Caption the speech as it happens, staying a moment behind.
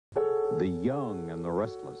The Young and the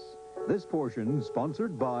Restless. This portion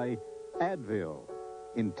sponsored by Advil.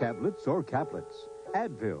 In tablets or caplets,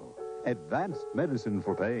 Advil, advanced medicine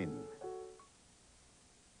for pain.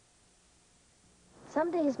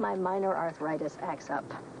 Some days my minor arthritis acts up,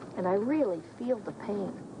 and I really feel the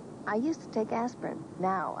pain. I used to take aspirin.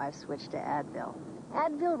 Now I've switched to Advil.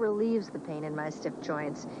 Advil relieves the pain in my stiff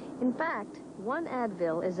joints. In fact, one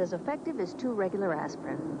Advil is as effective as 2 regular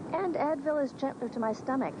aspirin. And Advil is gentler to my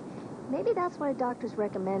stomach. Maybe that's why doctors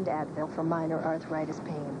recommend Advil for minor arthritis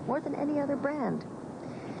pain, more than any other brand.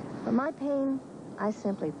 For my pain, I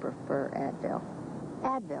simply prefer Advil.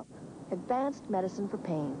 Advil, advanced medicine for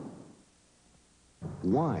pain.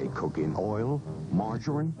 Why cook in oil,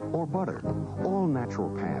 margarine, or butter? All natural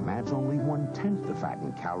Pam adds only 1/10 the fat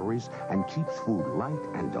and calories and keeps food light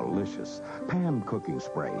and delicious. Pam cooking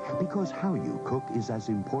spray, because how you cook is as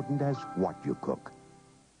important as what you cook.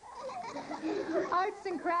 Arts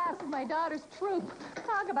and crafts, my daughter's troop.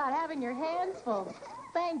 Talk about having your hands full.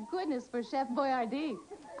 Thank goodness for Chef Boyardee.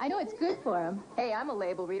 I know it's good for him. Hey, I'm a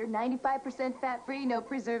label reader. 95% fat-free, no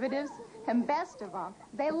preservatives. And best of all,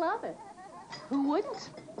 they love it. Who wouldn't?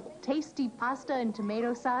 Tasty pasta and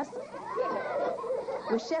tomato sauce.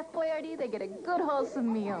 With Chef Boyardee, they get a good,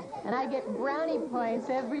 wholesome meal. And I get brownie points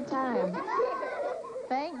every time.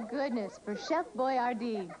 Thank goodness for Chef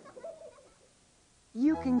Boyardee.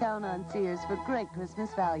 You can count on Sears for great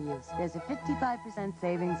Christmas values. There's a 55%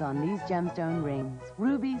 savings on these gemstone rings.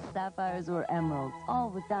 Rubies, sapphires, or emeralds, all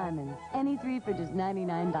with diamonds. Any 3 for just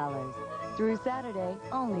 $99. Through Saturday,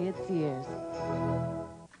 only at Sears.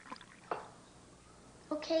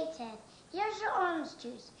 Okay, Ted, here's your orange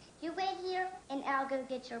juice. You wait here, and I'll go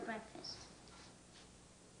get your breakfast.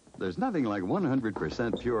 There's nothing like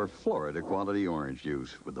 100% pure Florida quality orange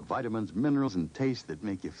juice with the vitamins, minerals, and taste that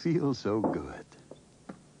make you feel so good.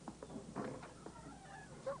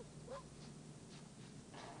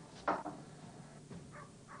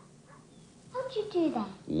 How'd you do that?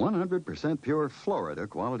 100% pure Florida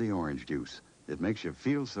quality orange juice. It makes you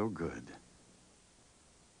feel so good.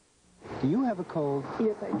 Do you have a cold?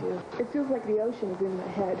 Yes, I do. It feels like the ocean is in my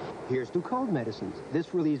head. Here's 2 cold medicines.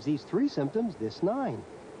 This relieves these 3 symptoms, this 9.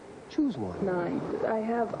 Choose one. 9. I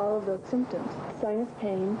have all of those symptoms. Sinus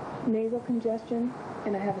pain, nasal congestion,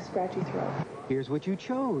 and I have a scratchy throat. Here's what you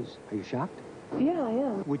chose. Are you shocked? Yeah, I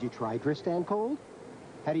am. Would you try Dristan Cold?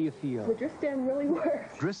 How do you feel? The Dristan really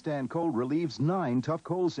works. Dristan Cold relieves 9 tough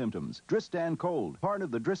cold symptoms. Dristan Cold, part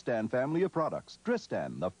of the Dristan family of products.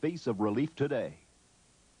 Dristan, the face of relief today.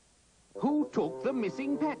 Who took the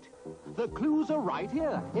missing pet? The clues are right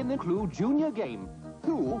here in the Clue Junior game.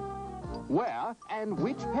 Who, where, and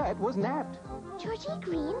which pet was nabbed? Georgie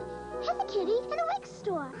Green, at the kitty and a wig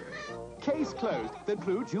store. Case closed. The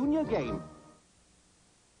Clue Junior game.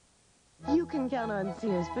 You can count on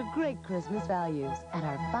Sears for great Christmas values at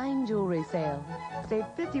our fine jewelry sale. Save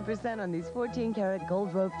 50% on these 14-karat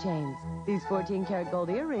gold rope chains. These 14-karat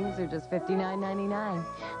gold earrings are just $59.99.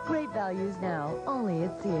 Great values now, only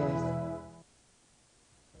at Sears.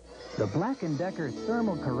 The Black & Decker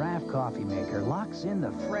Thermal Carafe coffee maker locks in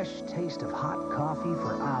the fresh taste of hot coffee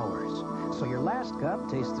for hours, so your last cup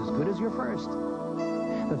tastes as good as your first.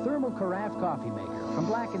 The Thermal Carafe coffee maker from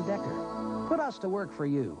Black & Decker. Put us to work for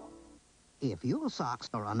you. If your socks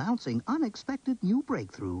are announcing unexpected new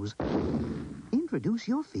breakthroughs, introduce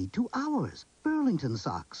your feet to ours, Burlington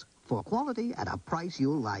Socks. For quality at a price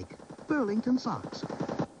you'll like. Burlington Socks.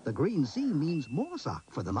 The green sea means more sock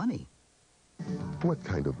for the money. What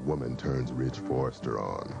kind of woman turns Ridge Forrester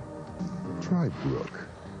on? Try Brooke.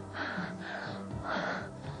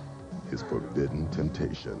 His forbidden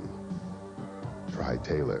temptation. Try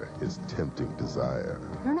Taylor, his tempting desire.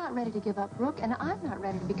 You're not ready to give up Brooke, and I'm not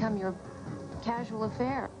ready to become your casual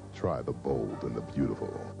affair. Try the bold and the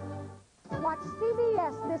beautiful. Watch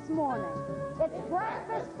CBS This Morning. It's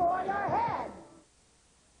breakfast for your head.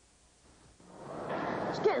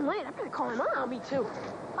 It's getting late. I better call my mom. Me too.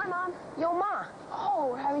 Hi, Mom. Yo, Ma. Oh,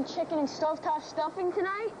 we're having chicken and stovetop stuffing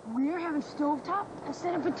tonight? We're having stovetop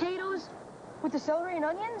instead of potatoes? With the celery and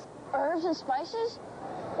onions? Herbs and spices?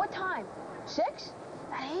 What time? 6?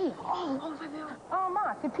 Hey. Oh,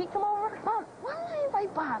 Ma, could Pete come over? Mom, why don't I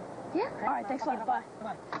invite Bob? Yeah? All right, thanks a lot. Bye.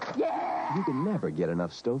 Yeah! You can never get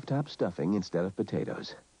enough stovetop stuffing instead of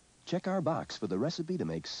potatoes. Check our box for the recipe to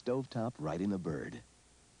make stovetop right in a bird.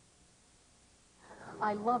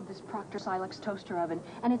 I love this Proctor Silex toaster oven,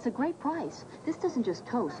 and it's a great price. This doesn't just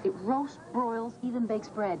toast. It roasts, broils, even bakes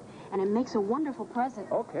bread, and it makes a wonderful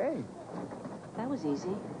present. Okay. That was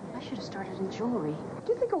easy. I should have started in jewelry.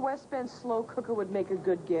 Do you think a West Bend slow cooker would make a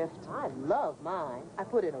good gift? I love mine. I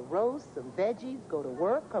put in a roast, some veggies, go to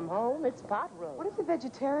work, come home, it's pot roast. What if the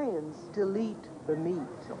vegetarians delete the meat?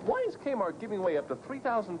 Why is Kmart giving away up to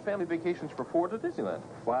 3,000 family vacations for 4 to Disneyland?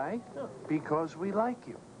 Why? Because we like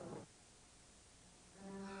you.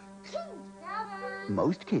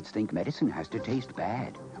 Most kids think medicine has to taste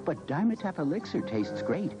bad, but Dimetapp Elixir tastes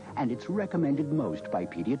great, and it's recommended most by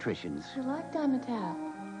pediatricians. I like Dimetapp.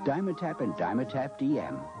 Dimetapp and Dimetapp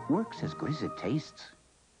DM works as good as it tastes.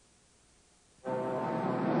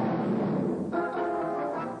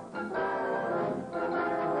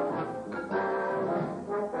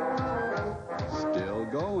 Still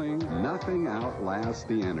going. Nothing outlasts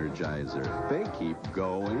the Energizer. They keep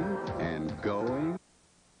going and going.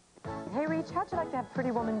 Hey, Reach, how'd you like to have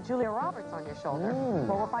Pretty Woman Julia Roberts on your shoulder?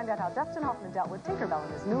 Well, we'll find out how Dustin Hoffman dealt with Tinkerbell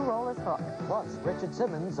in his new role as Hook. Plus, Richard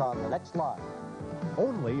Simmons on the next line.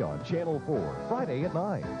 Only on Channel 4, Friday at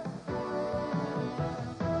 9.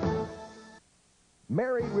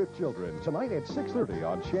 Married with Children, tonight at 6:30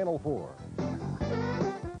 on Channel 4.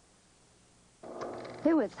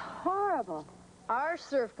 It was horrible. Our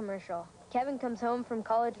surf commercial. Kevin comes home from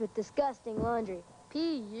college with disgusting laundry.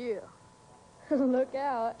 P.U. Look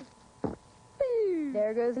out.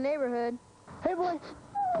 There goes the neighborhood. Hey, boy.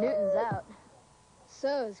 Newton's out.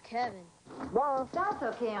 So's Kevin. Well, that's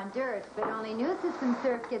okay on dirt, but only new system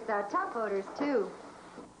surf gets out top odors, too.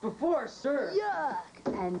 Before surf.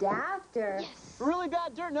 Yuck. And after. Yes. For really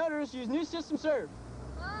bad dirt and odors, use new system surf.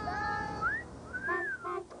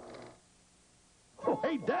 Oh,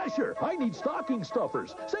 hey, Dasher, I need stocking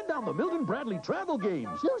stuffers. Send down the Milton Bradley travel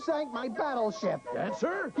games. You sank my battleship.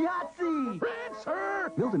 Answer? Yahtzee!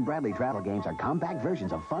 Answer! Milton Bradley travel games are compact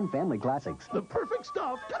versions of fun family classics. The perfect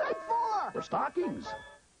stuff. Tonight for stockings.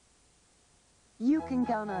 You can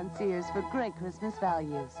count on Sears for great Christmas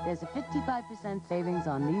values. There's a 55% savings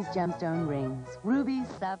on these gemstone rings. Rubies,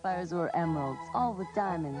 sapphires, or emeralds, all with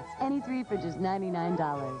diamonds. Any 3 for just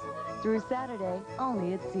 $99. Through Saturday,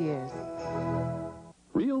 only at Sears.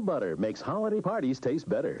 Real butter makes holiday parties taste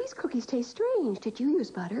better. These cookies taste strange. Did you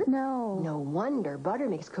use butter? No. No wonder. Butter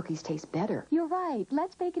makes cookies taste better. You're right.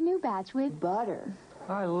 Let's bake a new batch with butter.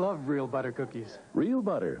 I love real butter cookies. Real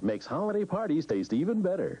butter makes holiday parties taste even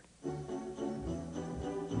better.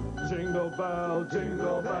 Jingle bell,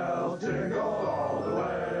 jingle all the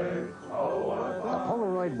way. Oh, a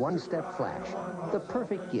Polaroid one-step flash, the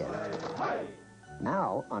perfect gift.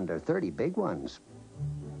 Now, under 30 big ones.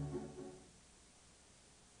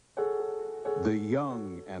 The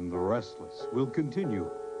Young and the Restless will continue.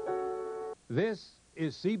 This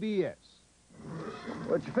is CBS.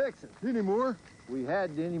 What you fixing? Any more? We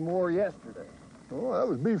had any more yesterday. Oh, that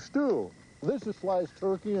was beef stew. This is sliced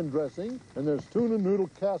turkey and dressing, and there's tuna noodle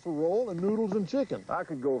casserole and noodles and chicken. I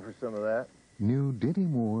could go for some of that. New Dinty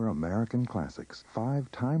Moore American Classics.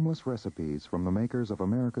 5 timeless recipes from the makers of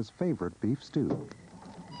America's favorite beef stew.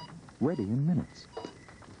 Ready in minutes.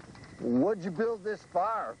 What'd you build this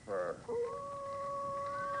fire for?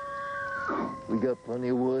 We got plenty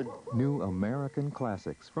of wood. New American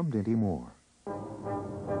Classics from Dinty Moore.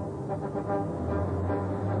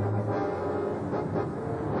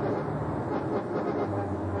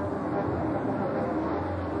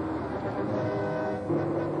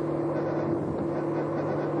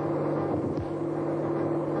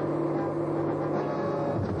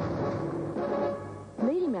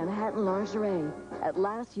 Lady Manhattan Lingerie. At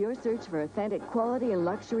last, your search for authentic quality and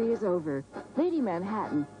luxury is over. Lady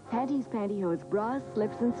Manhattan. Panties, pantyhose, bras,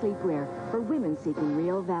 slips, and sleepwear for women seeking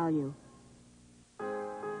real value.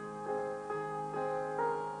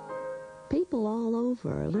 People all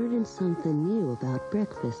over are learning something new about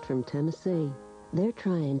breakfast from Tennessee. They're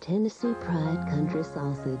trying Tennessee Pride Country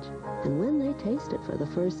Sausage. And when they taste it for the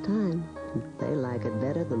first time, they like it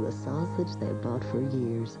better than the sausage they've bought for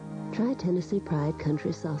years. Try Tennessee Pride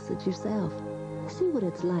Country Sausage yourself. See what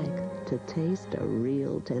it's like to taste a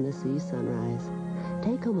real Tennessee sunrise.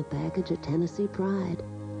 Take home a package of Tennessee Pride,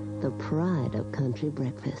 the pride of country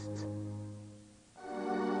breakfasts.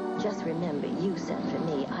 Just remember, you sent for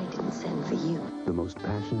me. I didn't send for you. The most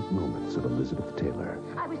passionate moments of Elizabeth Taylor.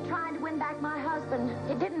 I was trying to win back my husband.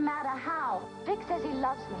 It didn't matter how. Vic says he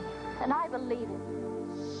loves me, and I believe it.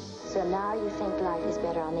 So now you think life is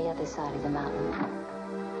better on the other side of the mountain.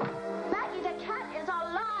 Maggie the cat is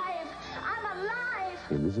alive! I'm alive!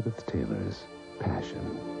 Elizabeth Taylor's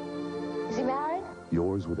Passion. Is he married?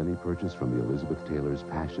 Yours with any purchase from the Elizabeth Taylor's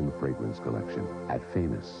Passion Fragrance Collection at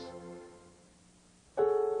Famous.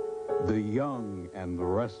 The Young and the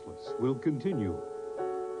Restless will continue.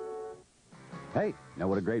 Hey, know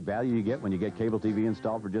what a great value you get when you get cable TV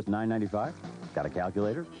installed for just $9.95? Got a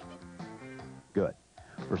calculator? Good.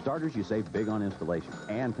 For starters, you save big on installation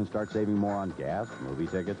and can start saving more on gas, movie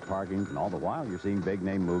tickets, parking, and all the while you're seeing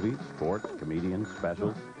big-name movies, sports, comedians,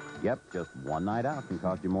 specials. Yep, just one night out can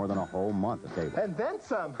cost you more than a whole month of cable. And then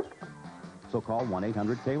some. So call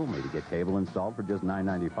 1-800-CABLE-ME to get cable installed for just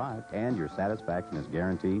 $9.95, and your satisfaction is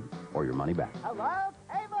guaranteed or your money back. Hello,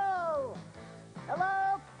 Cable!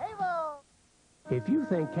 Hello, Cable! If you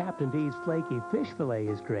think Captain D's flaky fish fillet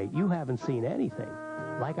is great, you haven't seen anything.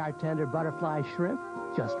 Like our tender butterfly shrimp?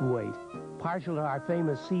 Just wait. Partial to our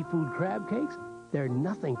famous seafood crab cakes? They're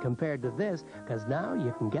nothing compared to this, because now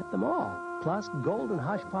you can get them all. Plus, golden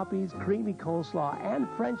hush puppies, creamy coleslaw, and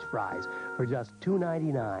French fries for just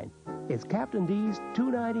 $2.99. It's Captain D's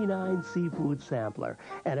 $2.99 seafood sampler,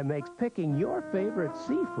 and it makes picking your favorite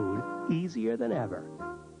seafood easier than ever.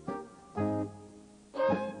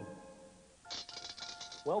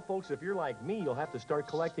 Well, folks, if you're like me, you'll have to start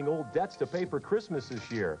collecting old debts to pay for Christmas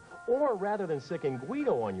this year. Or rather than sicking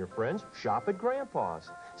Guido on your friends, shop at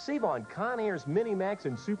Grandpa's. Save on Conair's Mini-Max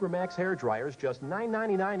and Super-Max hair dryers, just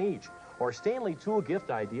 $9.99 each. Or Stanley Tool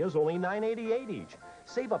gift ideas, only $9.88 each.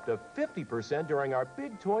 Save up to 50% during our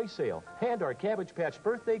big toy sale. And our Cabbage Patch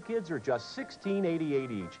birthday kids are just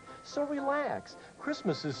 $16.88 each. So relax.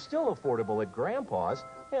 Christmas is still affordable at Grandpa's,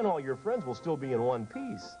 and all your friends will still be in one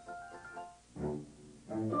piece.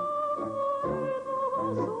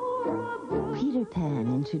 Peter Pan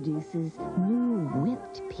introduces new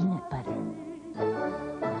whipped peanut butter.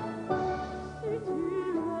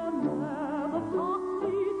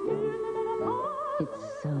 It's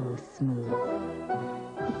so smooth.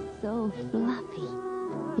 It's so fluffy.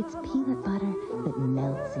 It's peanut butter that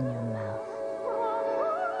melts in your mouth.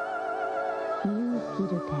 New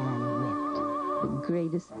Peter Pan whipped. The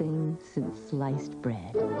greatest thing since sliced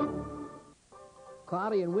bread.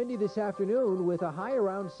 Cloudy and windy this afternoon with a high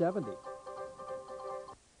around 70.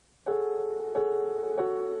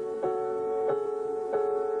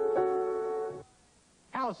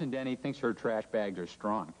 Allison Denny thinks her trash bags are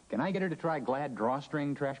strong. Can I get her to try Glad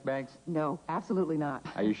drawstring trash bags? No, absolutely not.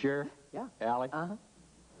 Are you sure? Yeah. Allie? Uh-huh.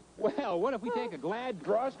 Well, what if we take a Glad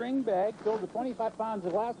drawstring bag filled with 25 pounds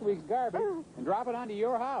of last week's garbage and drop it onto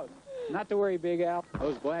your house? Not to worry, Big Al.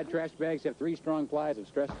 Those Glad trash bags have 3 strong plies of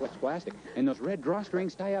stress flex plastic, and those red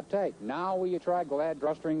drawstrings tie up tight. Now will you try Glad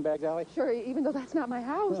drawstring bags, Allie? Sure, even though that's not my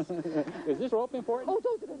house. Is this rope important? Oh,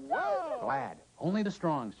 don't. No. Glad. Only the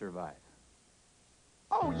strong survive.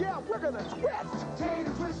 Oh, yeah, we're gonna twist.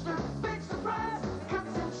 Tater twister, big surprise. Cut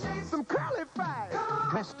some shapes, some curly fries.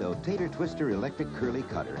 Presto Tater Twister Electric Curly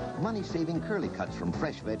Cutter. Money-saving curly cuts from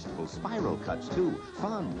fresh vegetables. Spiral cuts, too.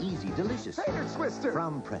 Fun, easy, delicious. Tater Twister.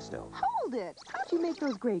 From Presto. Hold it. How'd you make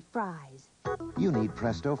those great fries? You need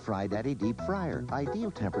Presto Fry Daddy Deep Fryer.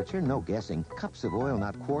 Ideal temperature, no guessing. Cups of oil,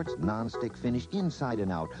 not quarts. Non-stick finish inside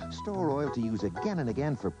and out. Store oil to use again and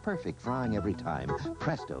again for perfect frying every time.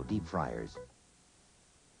 Presto Deep Fryers.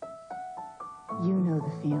 You know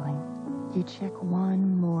the feeling. You check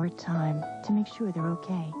one more time to make sure they're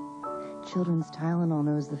okay. Children's Tylenol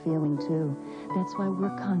knows the feeling, too. That's why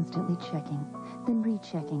we're constantly checking, then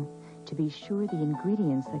rechecking, to be sure the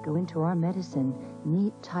ingredients that go into our medicine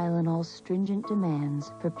meet Tylenol's stringent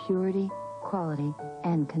demands for purity, quality,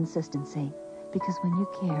 and consistency. Because when you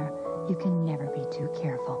care, you can never be too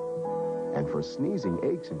careful. And for sneezing,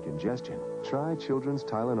 aches, and congestion, try Children's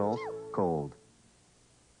Tylenol Cold.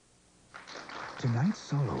 Tonight's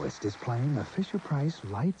soloist is playing a Fisher-Price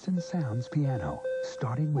Lights and Sounds piano,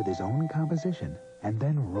 starting with his own composition and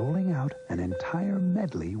then rolling out an entire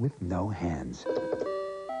medley with no hands.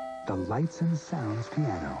 The Lights and Sounds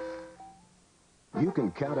piano. You can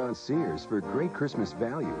count on Sears for great Christmas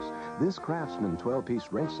values. This Craftsman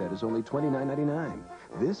 12-piece wrench set is only $29.99.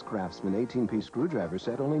 This Craftsman 18-piece screwdriver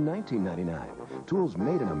set only $19.99. Tools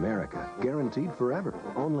made in America, guaranteed forever,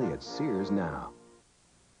 only at Sears now.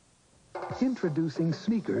 Introducing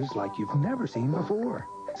sneakers like you've never seen before.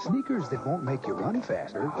 Sneakers that won't make you run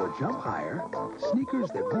faster or jump higher. Sneakers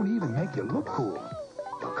that won't even make you look cool.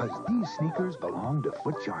 Because these sneakers belong to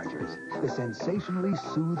Foot Chargers, the sensationally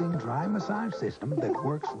soothing dry massage system that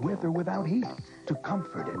works with or without heat to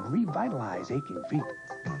comfort and revitalize aching feet.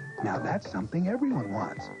 Now that's something everyone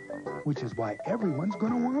wants, which is why everyone's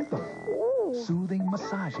going to want them. Soothing,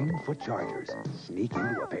 massaging Foot Chargers. Sneak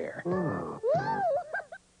into a pair.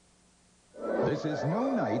 This is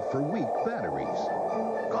no night for weak batteries.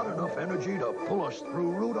 Got enough energy to pull us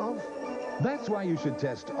through, Rudolph? That's why you should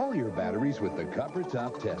test all your batteries with the Copper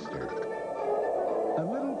Top Tester. A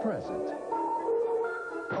little present.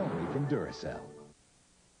 Only from Duracell.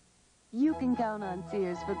 You can count on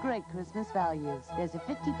Sears for great Christmas values. There's a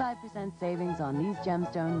 55% savings on these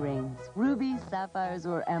gemstone rings. Rubies, sapphires,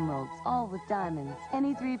 or emeralds, all with diamonds.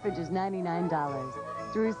 Any three for just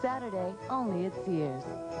 $99. Through Saturday, only at Sears.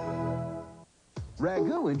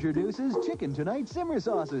 Ragu introduces Chicken Tonight Simmer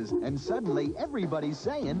Sauces, and suddenly everybody's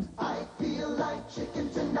saying, I feel like chicken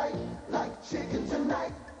tonight, like chicken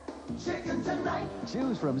tonight. Chicken tonight.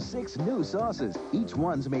 Choose from 6 new sauces. Each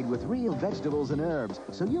one's made with real vegetables and herbs,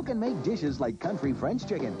 so you can make dishes like country French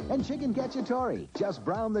chicken and chicken cacciatore. Just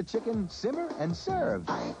brown the chicken, simmer, and serve.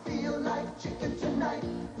 I feel like chicken tonight,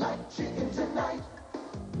 like chicken tonight.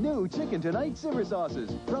 New Chicken Tonight Simmer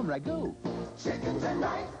Sauces from Ragu. Chicken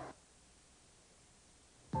tonight.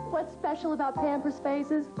 What's special about Pampers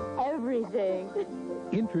Phases? Everything.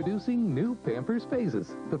 Introducing new Pampers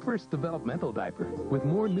Phases, the first developmental diaper, with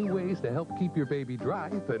more new ways to help keep your baby dry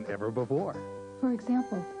than ever before. For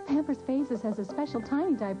example, Pampers Phases has a special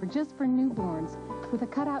tiny diaper just for newborns, with a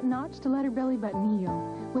cutout notch to let her belly button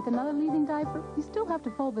heal. With another leave-in diaper, you still have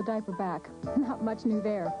to fold the diaper back. Not much new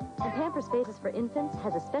there. And Pampers Phases for infants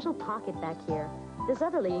has a special pocket back here. This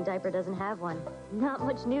other leading diaper doesn't have one. Not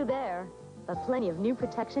much new there, but plenty of new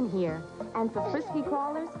protection here. And for frisky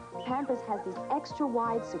crawlers, Pampers has these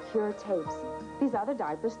extra-wide secure tapes. These other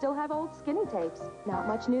diapers still have old skinny tapes. Not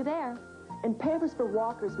much new there. And Pampers for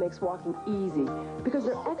walkers makes walking easy because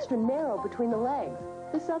they're extra narrow between the legs.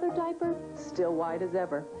 This other diaper, still wide as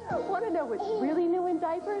ever. Want to know what's really new in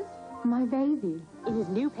diapers? My baby. In his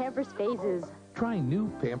new Pampers Phases. Try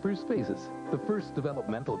new Pampers Phases, the first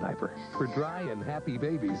developmental diaper for dry and happy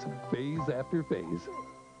babies, phase after phase.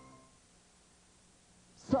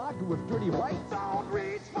 Sock with dirty white. Don't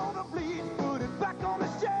reach for the bleach, put it back on the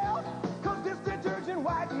shelf. Cause this detergent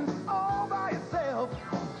whitens all by itself.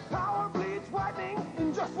 Power bleach whitening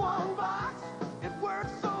in just one box. It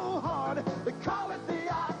works so hard, they call it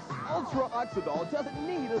the Ox. Ultra Oxidol doesn't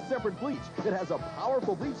need a separate bleach. It has a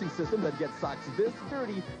powerful bleaching system that gets socks this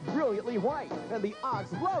dirty, brilliantly white. And the Ox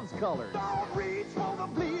loves colors. Don't reach for the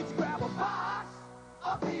bleach, grab a box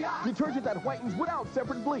of the Ox. Detergent that whitens without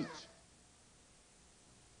separate bleach.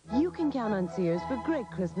 You can count on Sears for great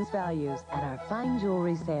Christmas values at our fine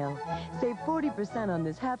jewelry sale. Save 40% on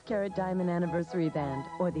this half-carat diamond anniversary band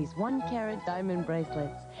or these 1-carat diamond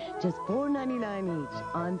bracelets. Just $4.99 each.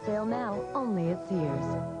 On sale now, only at Sears.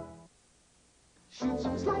 Shoot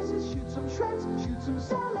some slices, shoot some shreds, shoot some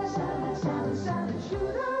salad, salad, salad, salad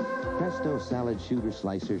shooter. Presto Salad Shooter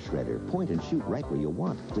Slicer Shredder. Point and shoot right where you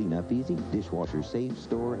want. Clean up easy, dishwasher safe,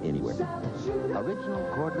 store anywhere. Original,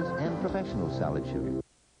 cordless, and professional salad shooter.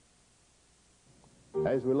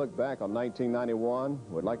 As we look back on 1991,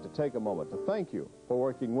 we'd like to take a moment to thank you for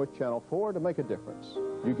working with Channel 4 to make a difference.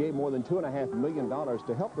 You gave more than $2.5 million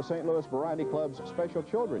to help the St. Louis Variety Club's special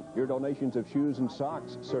children. Your donations of shoes and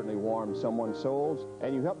socks certainly warmed someone's souls,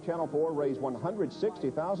 and you helped Channel 4 raise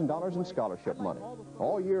 $160,000 in scholarship money.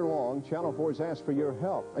 All year long, Channel 4's asked for your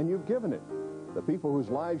help, and you've given it. The people whose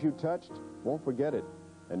lives you touched won't forget it,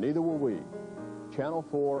 and neither will we. Channel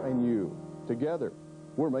 4 and you, together,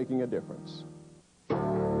 we're making a difference.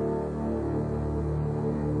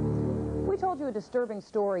 We told you a disturbing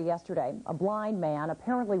story yesterday. A blind man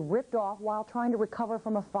apparently ripped off while trying to recover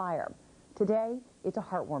from a fire. Today, it's a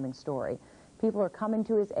heartwarming story. People are coming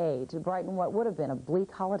to his aid to brighten what would have been a bleak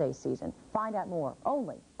holiday season. Find out more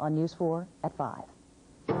only on News 4 at 5.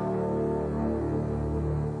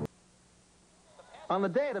 On the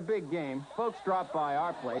day of the big game, folks dropped by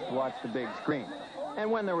our place to watch the big screen. And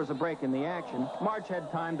when there was a break in the action, Marge had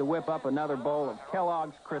time to whip up another bowl of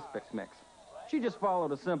Kellogg's Crispix Mix. She just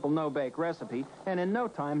followed a simple no-bake recipe, and in no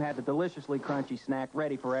time had the deliciously crunchy snack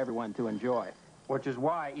ready for everyone to enjoy. Which is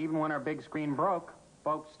why, even when our big screen broke,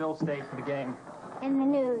 folks still stayed for the game. And the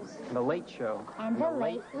news. The Late Show. And the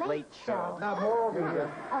late show. Not more over here.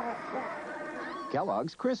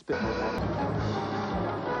 Kellogg's Crispix.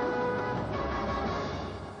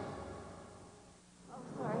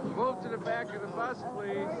 Move to the back of the bus,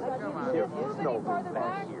 please. Come on. There is no room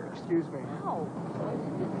back here. Excuse me.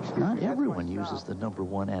 Not everyone uses the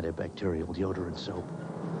 #1 antibacterial deodorant soap.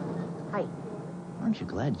 Hi. Aren't you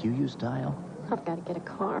glad you use Dial? I've got to get a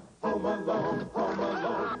car. Home alone,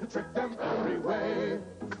 trick them every way.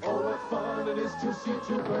 Oh, what fun it is to see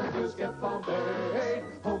two burgers get bombarded.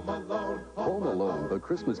 Home alone. Home Alone, the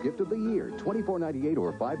Christmas gift of the year. $24.98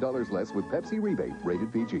 or $5 less with Pepsi rebate.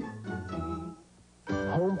 Rated PG.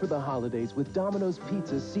 Home for the holidays with Domino's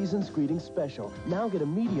Pizza's Season's Greetings Special. Now get a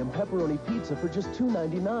medium pepperoni pizza for just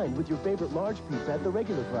 $2.99 with your favorite large pizza at the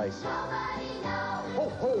regular price. Nobody knows. Ho,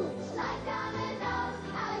 ho. Like Domino's,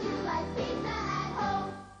 how you like pizza at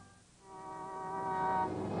home.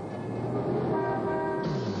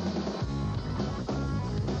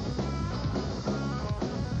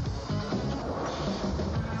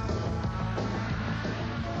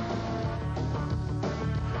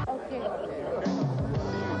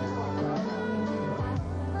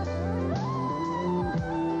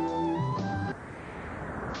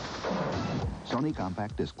 Sony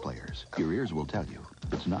compact disc players. Your ears will tell you.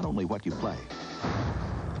 It's not only what you play,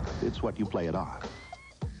 it's what you play it on.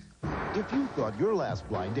 If you thought your last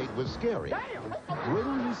blind date was scary, wait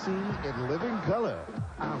till you see In Living Color.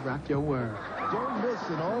 I'll rock your world. Don't miss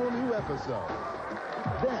an all-new episode.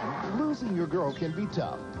 Then, losing your girl can be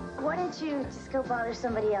tough. Why don't you just go bother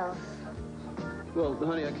somebody else? Well,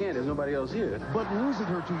 honey, I can't. There's nobody else here. But losing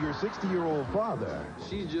her to your 60-year-old father...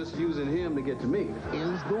 She's just using him to get to me.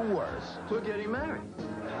 ...is the worst. We're getting married.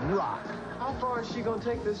 Rock. How far is she going to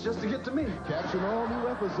take this just to get to me? Catch an all-new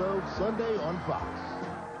episode Sunday on Fox.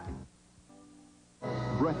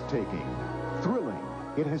 Breathtaking, thrilling,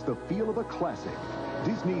 it has the feel of a classic.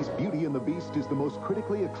 Disney's Beauty and the Beast is the most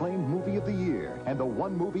critically acclaimed movie of the year, and the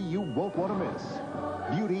one movie you won't want to miss.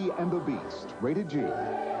 Beauty and the Beast, rated G,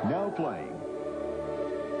 now playing.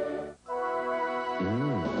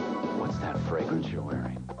 What's that fragrance you're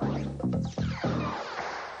wearing?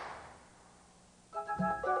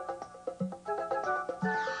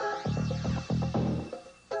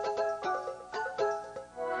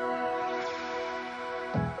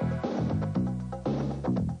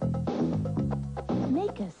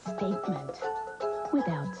 Make a statement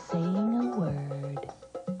without saying a word.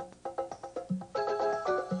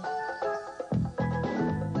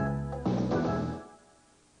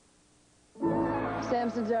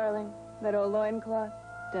 Samson, darling, that old loincloth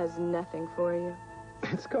does nothing for you.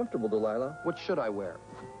 It's comfortable, Delilah. What should I wear?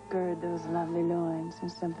 Gird those lovely loins in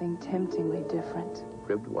something temptingly different.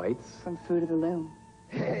 Ribbed whites? From Fruit of the Loom.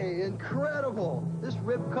 Hey, incredible! This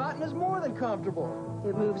ribbed cotton is more than comfortable.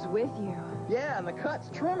 It moves with you. Yeah, and the cut's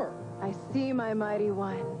trimmer. I see, my mighty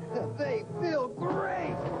one. They feel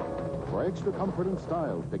great! For extra comfort and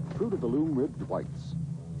style, pick Fruit of the Loom ribbed whites.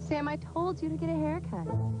 Sam, I told you to get a haircut.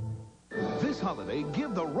 This holiday,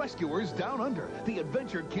 give the rescuers Down Under, the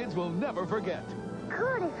adventure kids will never forget.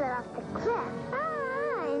 Cody fell off the cliff.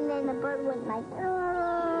 And then the bird went like,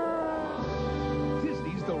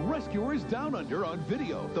 Disney's The Rescuers Down Under on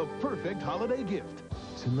video, the perfect holiday gift.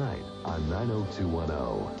 Tonight on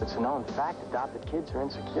 90210. It's a known fact adopted kids are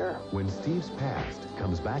insecure. When Steve's past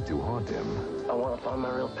comes back to haunt him. I want to find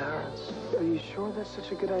my real parents. Are you sure that's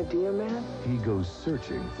such a good idea, man? He goes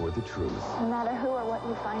searching for the truth. no matter who or what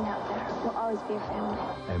you find out there, we'll always be a family.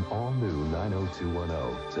 An all-new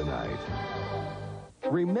 90210 tonight.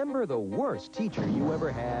 Remember the worst teacher you ever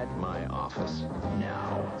had? My office.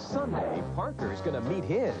 Now. Sunday, Parker's gonna meet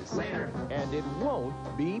his. Later. And it won't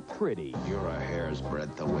be pretty. You're a hair's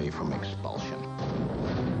breadth away from expulsion.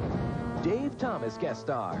 Dave Thomas guest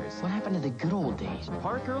stars. What happened to the good old days?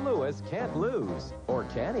 Parker Lewis can't lose. Or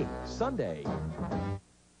can he? Sunday.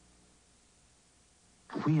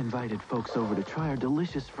 We invited folks over to try our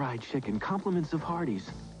delicious fried chicken, compliments of Hardee's.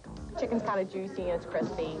 Chicken's kind of juicy and it's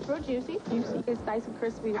crispy. Real juicy. Juicy. It's nice and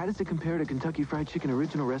crispy. How does it compare to Kentucky Fried Chicken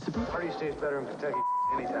original recipe? Hardee's tastes better in Kentucky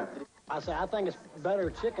anytime. I think it's better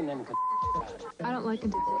chicken than Kentucky. I don't like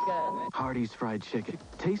Kentucky. Good. Hardee's Fried Chicken.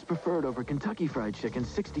 Taste preferred over Kentucky Fried Chicken,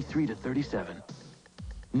 63-37.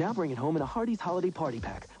 Now bring it home in a Hardee's Holiday Party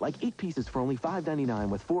Pack. Like 8 pieces for only $5.99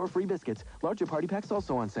 with 4 free biscuits. Larger party packs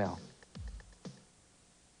also on sale.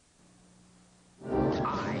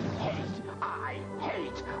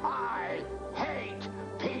 I hate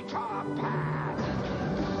Peter Pan.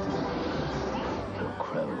 He'll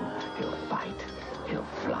crow, he'll fight, he'll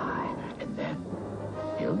fly, and then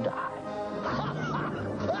he'll die.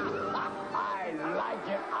 I like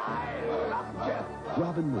it. I love it.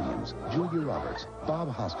 Robin Williams, Julia Roberts, Bob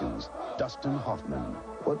Hoskins, Dustin Hoffman.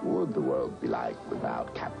 What would the world be like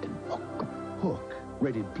without Captain Hook? Hook,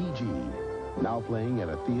 rated PG. Now playing at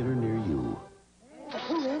a theater near you.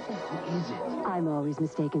 Who is it? Who is it? I'm always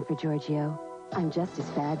mistaken for Giorgio. I'm just as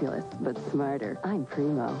fabulous, but smarter. I'm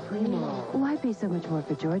Primo. Primo. Why pay so much more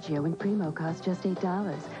for Giorgio when Primo costs just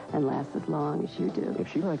 $8 and lasts as long as you do? If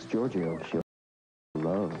she likes Giorgio, she'll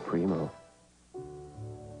love Primo.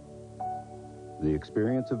 The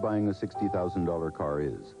experience of buying a $60,000 car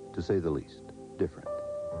is, to say the least, different.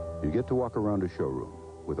 You get to walk around a showroom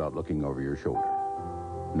without looking over your shoulder.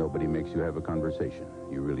 Nobody makes you have a conversation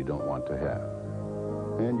you really don't want to have.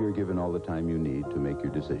 And you're given all the time you need to make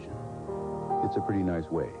your decision. It's a pretty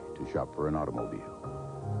nice way to shop for an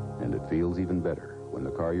automobile. And it feels even better when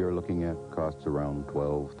the car you're looking at costs around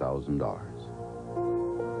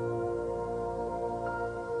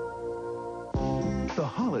 $12,000. The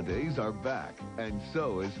holidays are back, and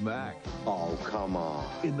so is Mac. Oh, come on.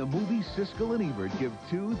 In the movie, Siskel and Ebert give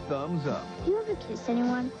 2 thumbs up. You ever kiss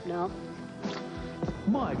anyone? No.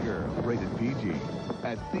 My Girl, rated PG.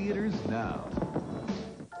 At theaters now.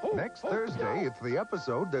 Next Thursday, it's the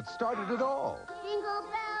episode that started it all. Jingle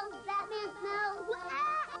bells, that means snow.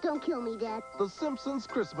 Don't kill me, Dad. The Simpsons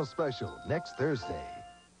Christmas Special, next Thursday.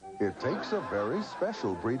 It takes a very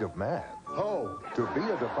special breed of man, to be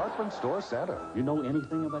a department store Santa. You know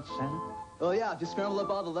anything about Santa? Oh, yeah, just scramble up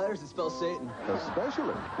all the letters and spell Satan.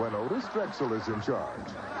 Especially when Otis Drexel is in charge.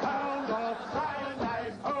 Pound of silent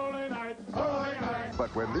night, holy night, holy night.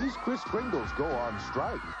 But when these Kris Kringles go on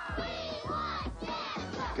strike,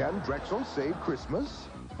 can Drexel save Christmas?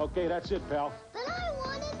 Okay, that's it, pal. But I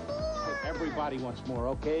wanted more. Everybody wants more,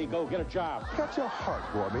 okay? Go get a job. Catch a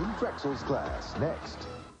heartwarming Drexel's class next.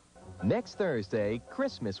 Next Thursday,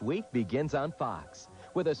 Christmas week begins on Fox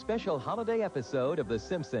with a special holiday episode of The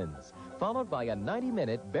Simpsons, followed by a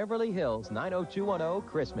 90-minute Beverly Hills 90210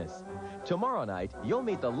 Christmas. Tomorrow night, you'll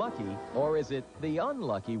meet the lucky, or is it the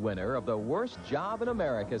unlucky winner of the Worst Job in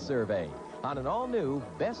America survey on an all-new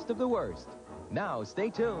Best of the Worst. Now, stay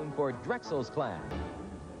tuned for Drexel's Class.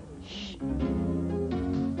 Shh.